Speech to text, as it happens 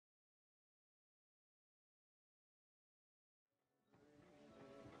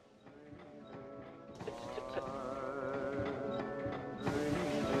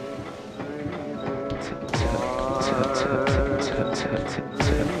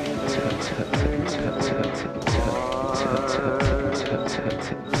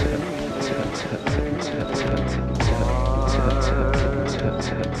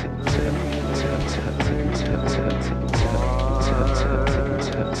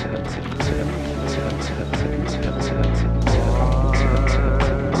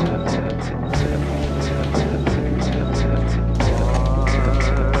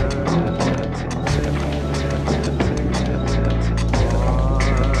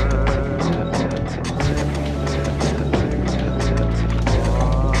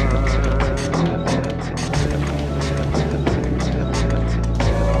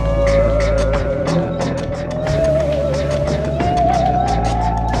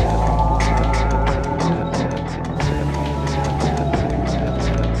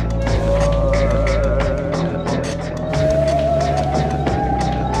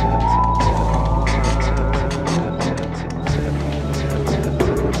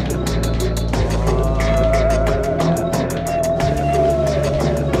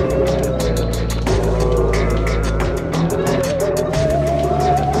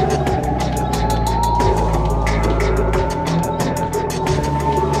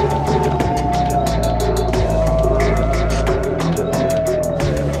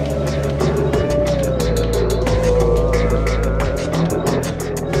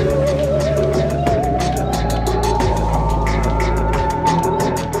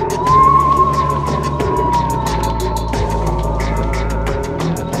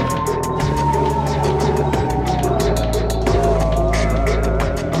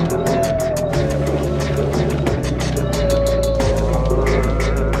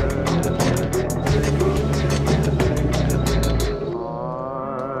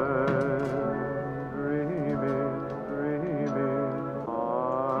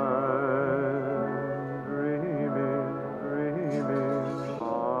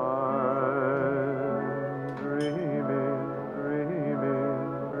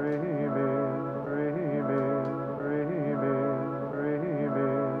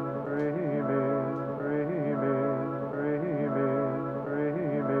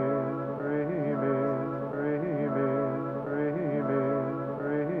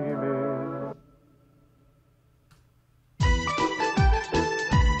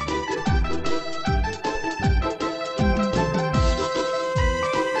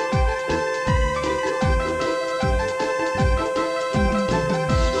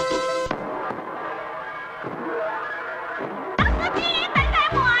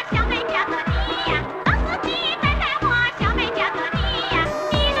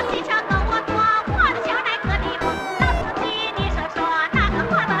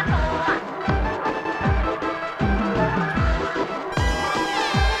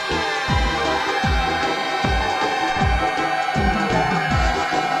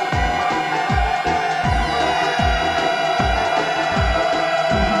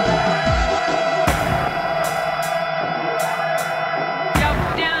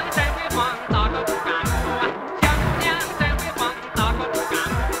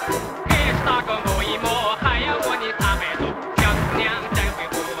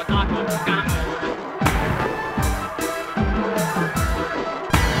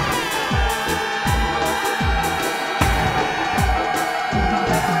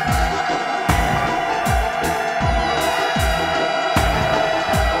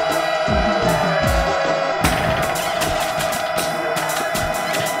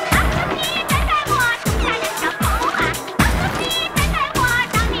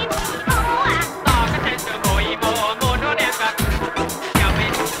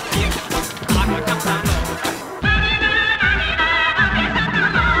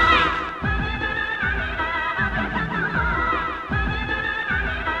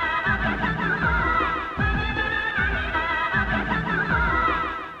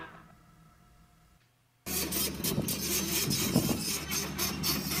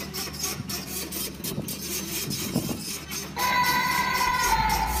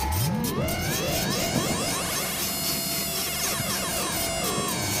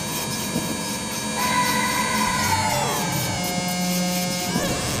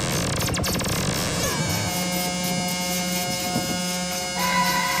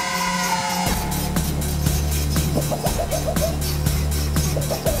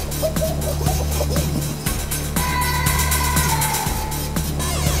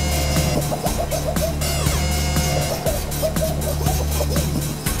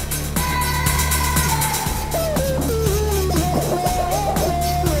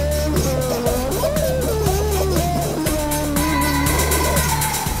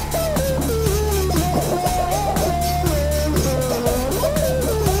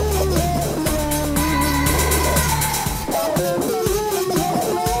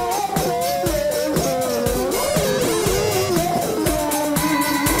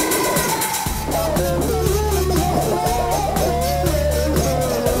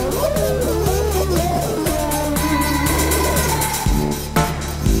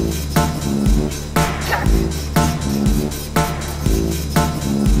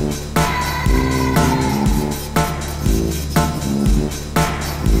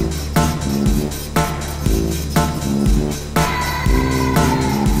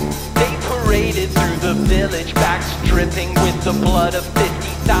dripping with the blood of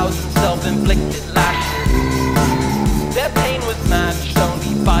 50,000 self-inflicted lashes. Their pain was matched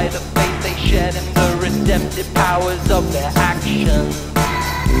only by the faith they shed in the redemptive powers of their actions.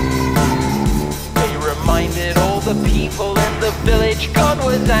 They reminded all the people in the village God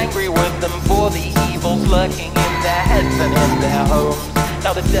was angry with them for the evils lurking in their heads and in their homes.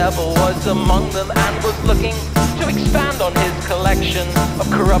 Now the devil was among them and was looking to expand on his collection of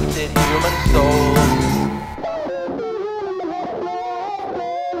corrupted human souls.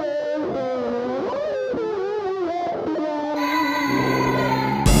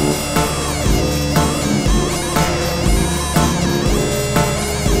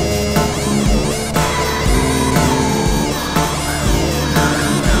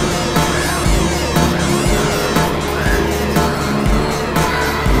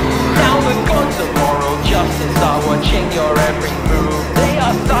 Watching your every move, they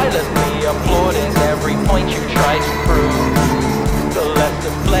are silently applauding every point you try to prove. The less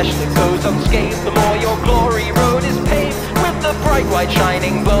the flesh that goes unscathed, the more your glory road is paved with the bright white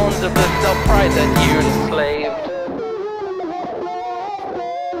shining bones of the self-pride that you'd enslaved.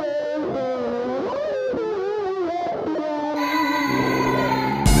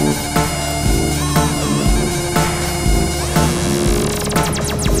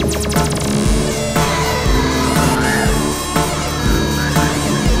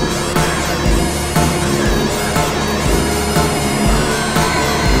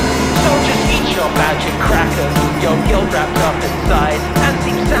 Magic crackers, your guilt wrapped up inside, and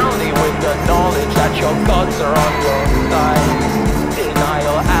sleep soundly with the knowledge that your gods are on your side.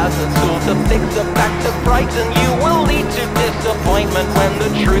 Denial as a tool to fix the fact to frighten you will lead to disappointment when the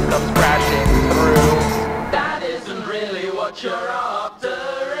truth comes crashing through. That isn't really what you're after,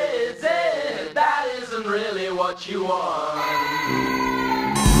 is it? That isn't really what you want.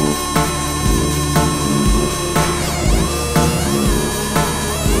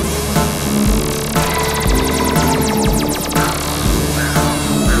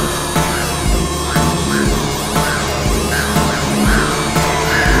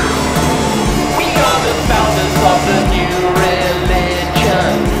 Of the new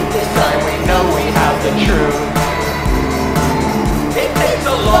religion, this time we know we have the truth. It takes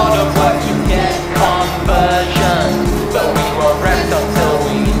a lot of work to get conversion, but we won't rest until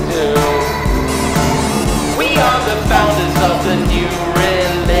we do. We are the founders of the new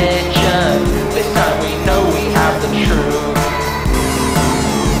religion, this time we know we have the truth.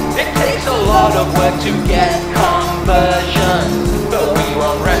 It takes a lot of work to get conversion, but we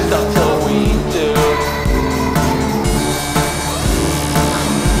won't rest until we do.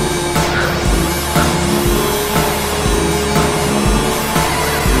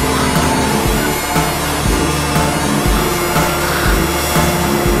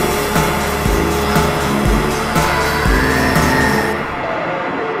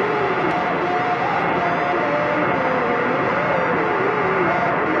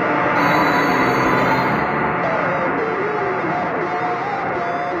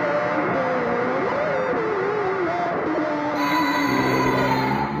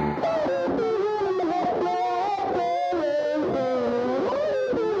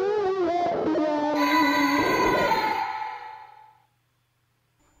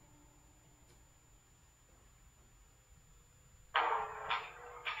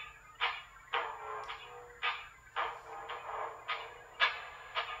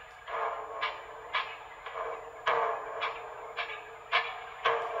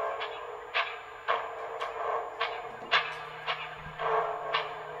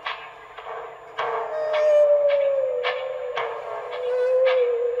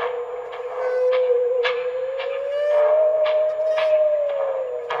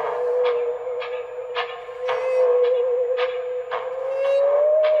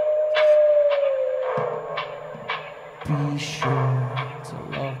 Be sure to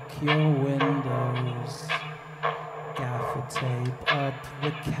lock your windows, gaffer tape up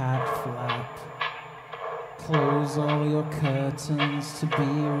the cat flap, close all your curtains to be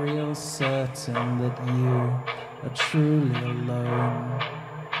real certain that you are truly alone.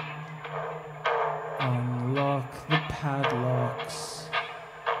 Unlock the padlocks,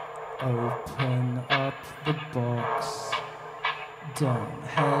 open up the box, don't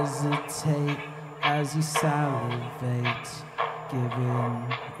hesitate as you salivate, give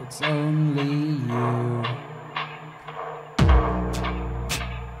in, it's only you.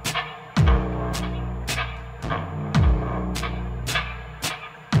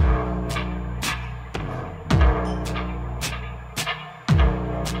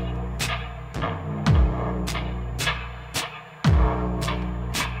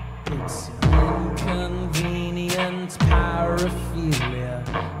 It's an inconvenient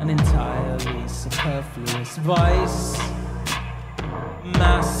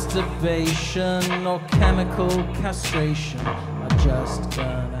masturbation or chemical castration are just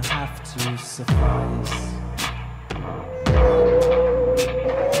gonna have to suffice.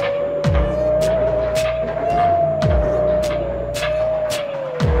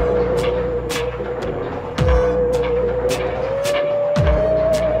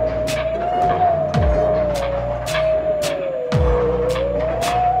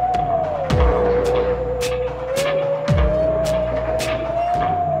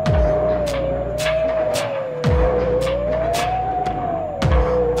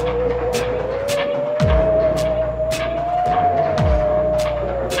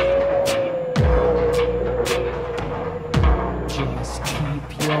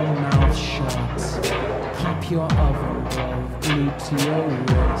 Your oven glove glued to your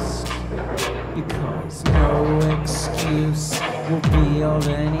wrist, because no excuse will be of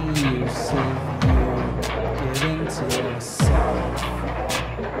any use if you give in to yourself.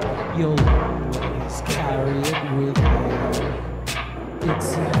 You'll always carry it with you.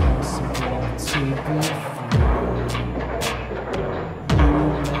 It's impossible to be free. You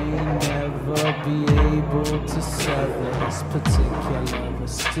may never be able to sever this particular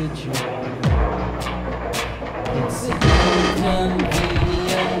vestigial. It's an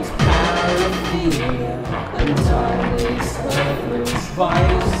inconvenient paraphilia, entirely hopeless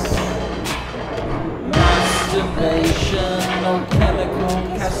vice. Masturbation or chemical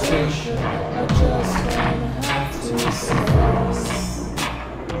castration are just gonna have to suffice.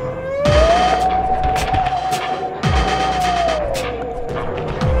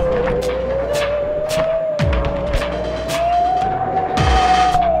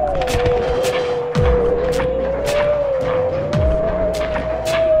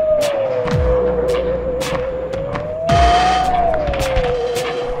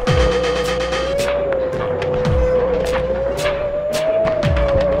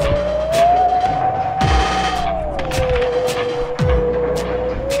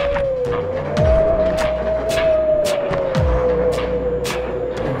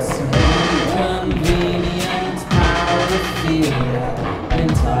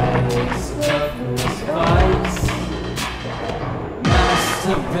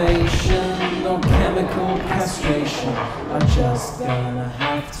 Masturbation or chemical castration are just gonna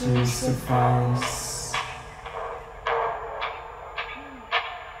have to suffice.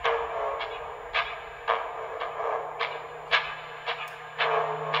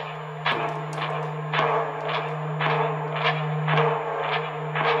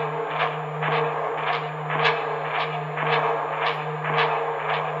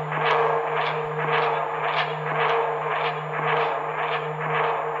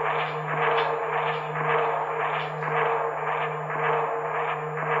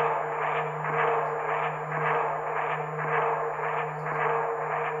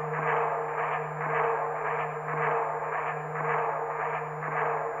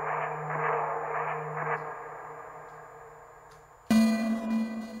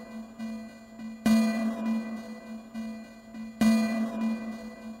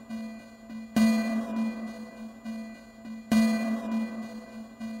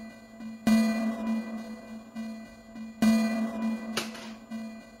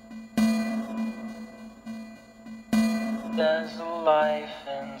 There's a life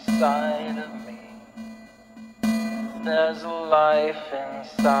inside of me. There's a life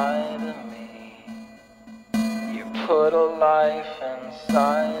inside of me. You put a life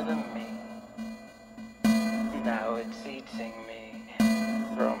inside of me. Now it's eating me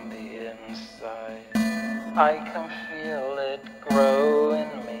from the inside. I can feel it grow in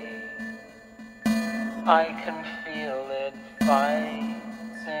me. I can feel it fighting.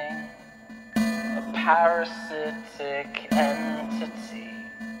 A parasitic entity,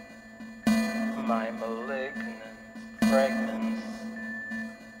 my malignant fragments.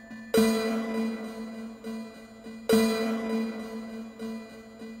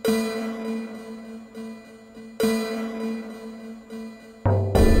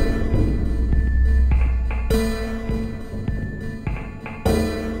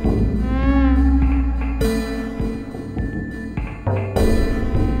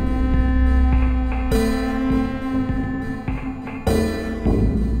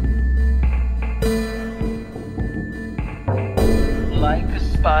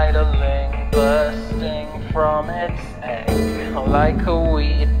 Spiderling bursting from its egg, like a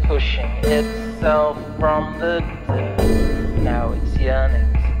weed pushing itself from the dirt. Now it's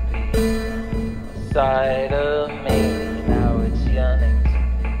yearning to be outside of me. Now it's yearning to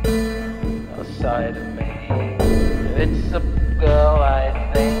be outside of me. If it's a girl, I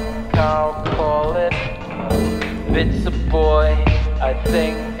think I'll call it. If it's a boy, I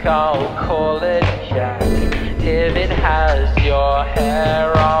think I'll call it Jack. If it has your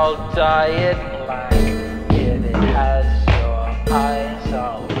hair, I'll dye it black. If it has your eyes,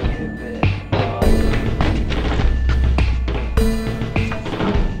 I'll give it up.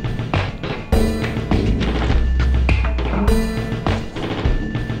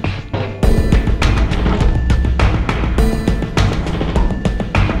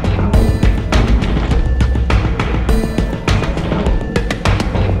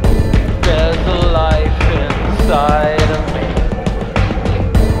 There's a life inside of me.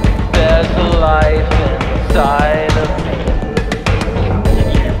 There's a life inside of me.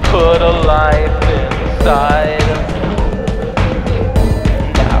 You put a life inside of me.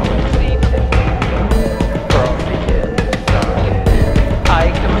 Now it's eating from the inside. I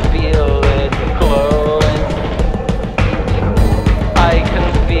can feel it glowing. I can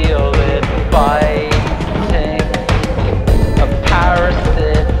feel it biting. A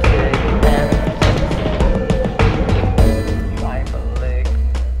parasitic entity. My malignant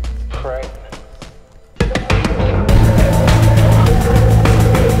pregnancy.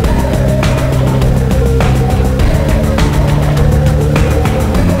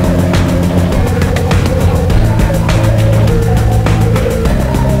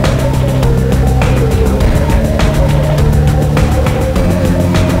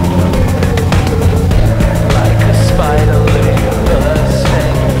 Like a spider leg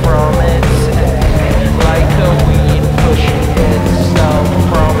bursting from its egg. Like a weed pushing itself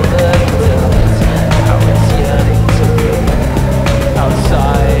from the dirt. Now it's yearning to be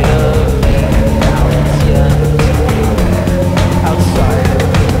outside of me. Now it's yearning to be outside of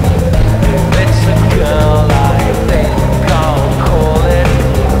me. If it's a girl, I think I'll call it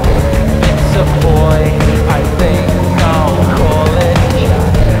love. If it's a boy, I think I'll call it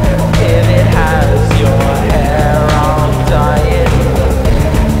Jack. If it has your hair, I'll dye it black.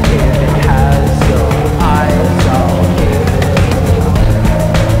 If it has your eyes, I'll give it up.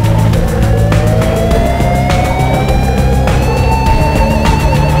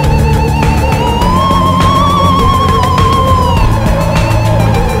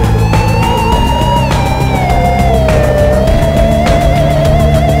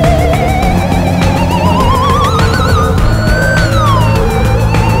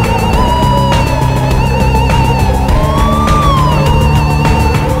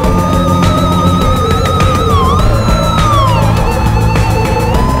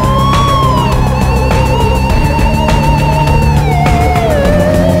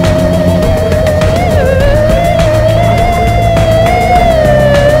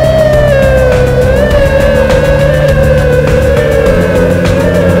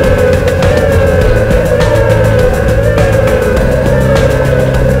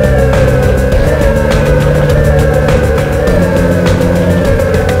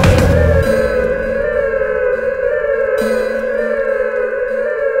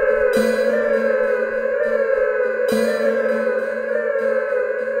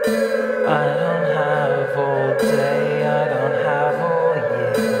 I don't have all day, I don't have all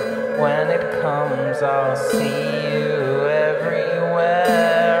year. When it comes, I'll see you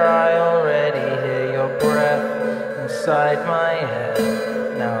everywhere. I already hear your breath inside my head.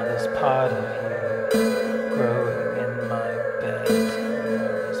 Now there's part of you growing in my bed. Now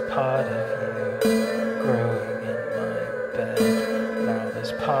there's part of you growing in my bed. Now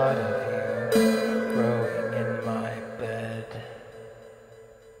there's part of you growing in my bed.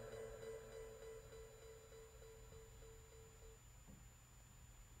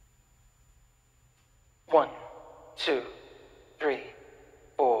 One, two, three,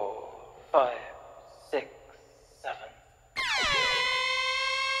 4, 5, 6, 7.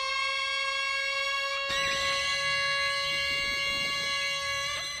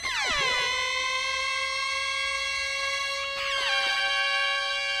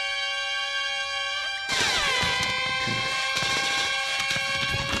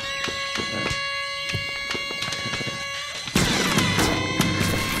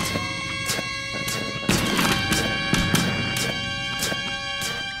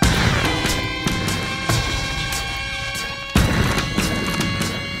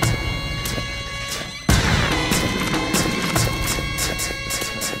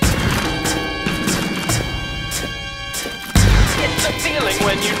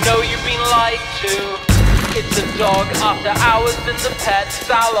 When you know you've been lied to. It's a dog after hours in the pet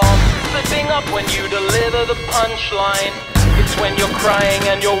salon, slipping up when you deliver the punchline. It's when you're crying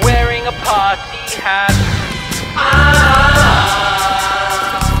and you're wearing a party hat.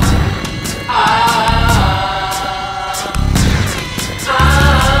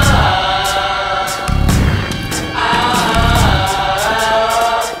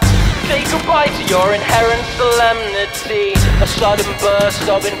 testify to your inherent solemnity, a sudden burst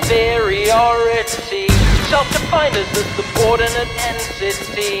of inferiority, self-defined as a subordinate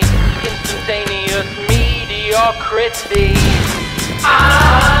entity, instantaneous mediocrity.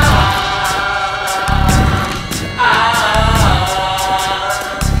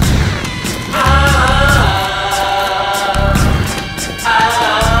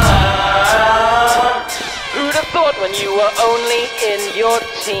 Who'd have thought when you were only in your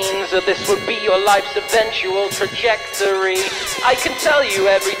teens that this would be your life's eventual trajectory? I can tell you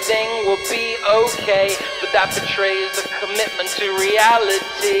everything will be okay, but that betrays a commitment to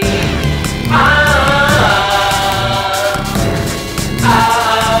reality.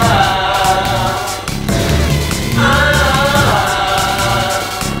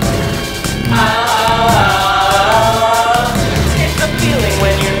 It's a feeling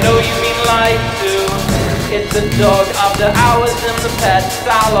when you know you mean life to. It's a dog after hours in the pet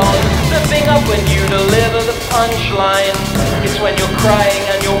salon, slipping up when you deliver the punchline. It's when you're crying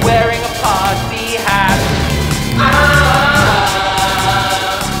and you're wearing a party hat.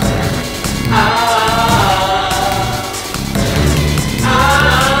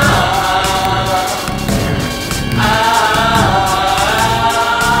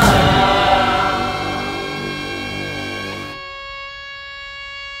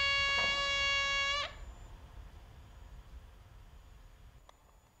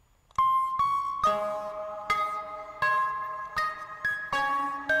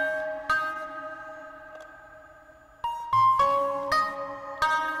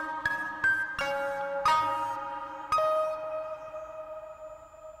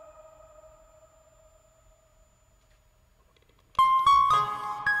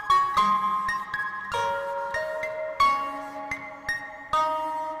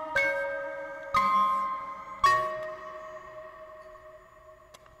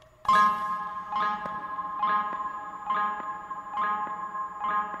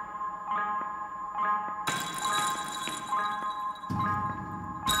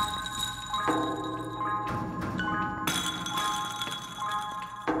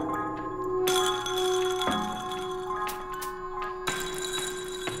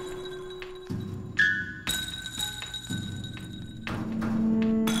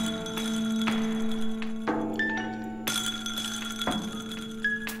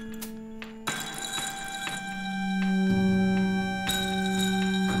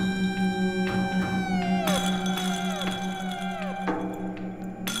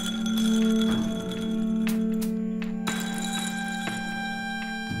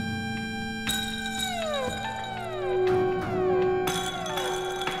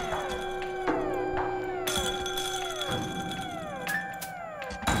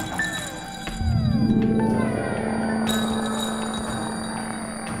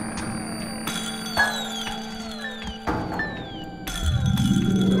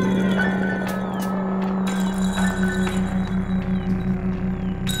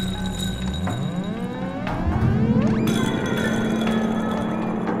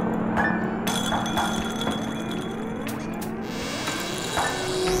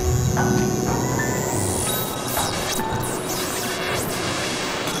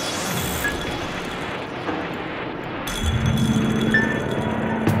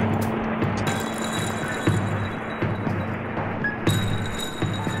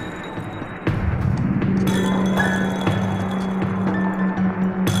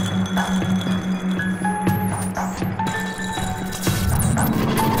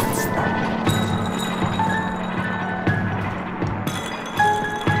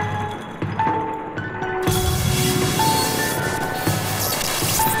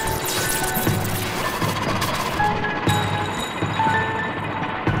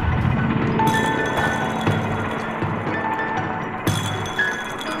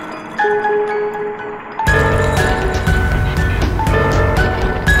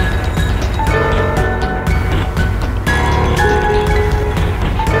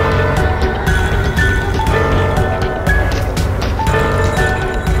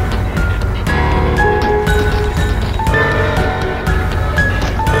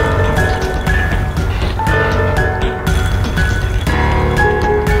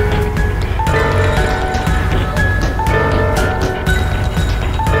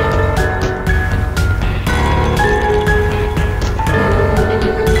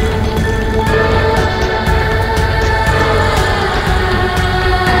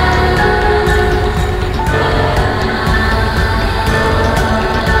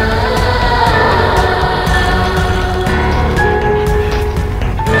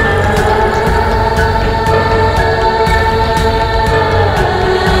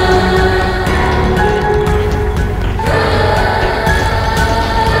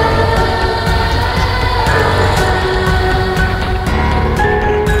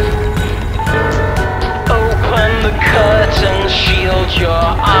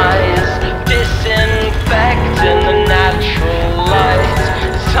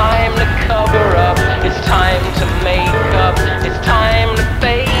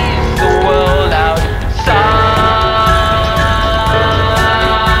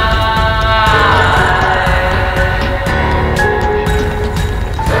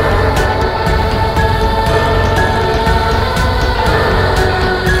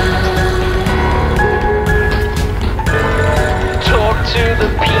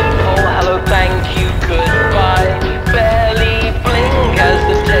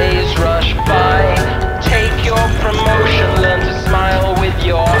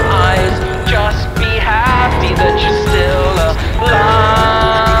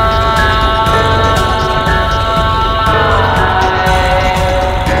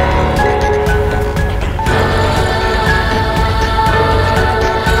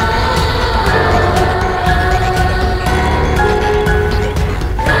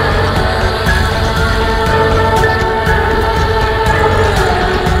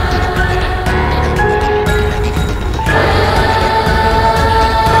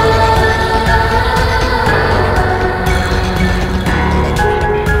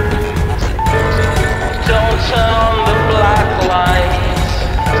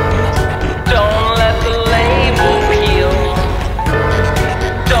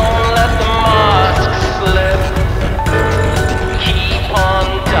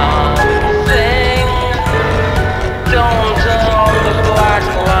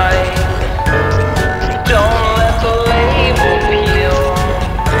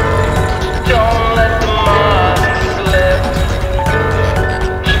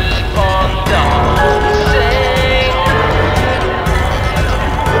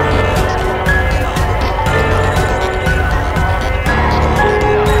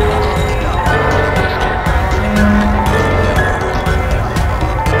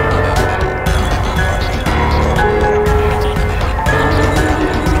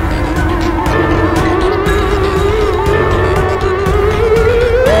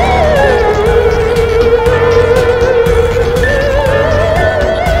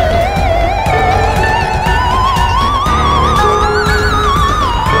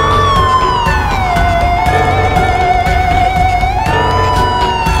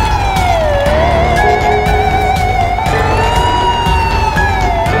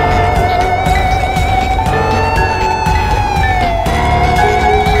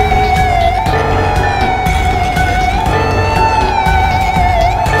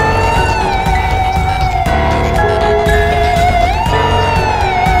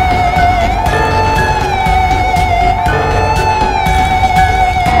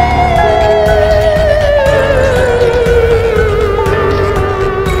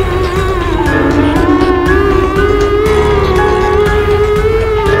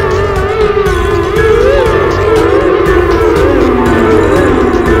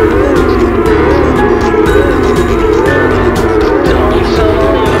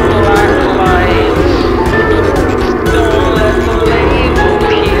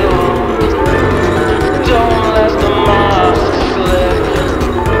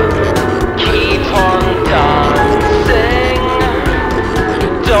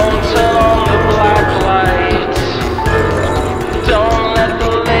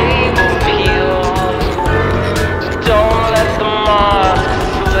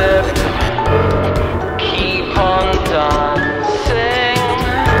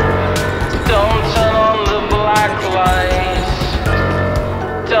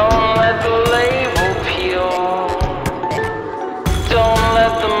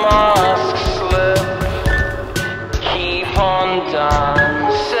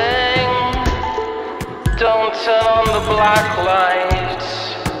 turn on the black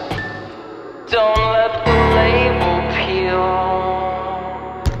lights. Don't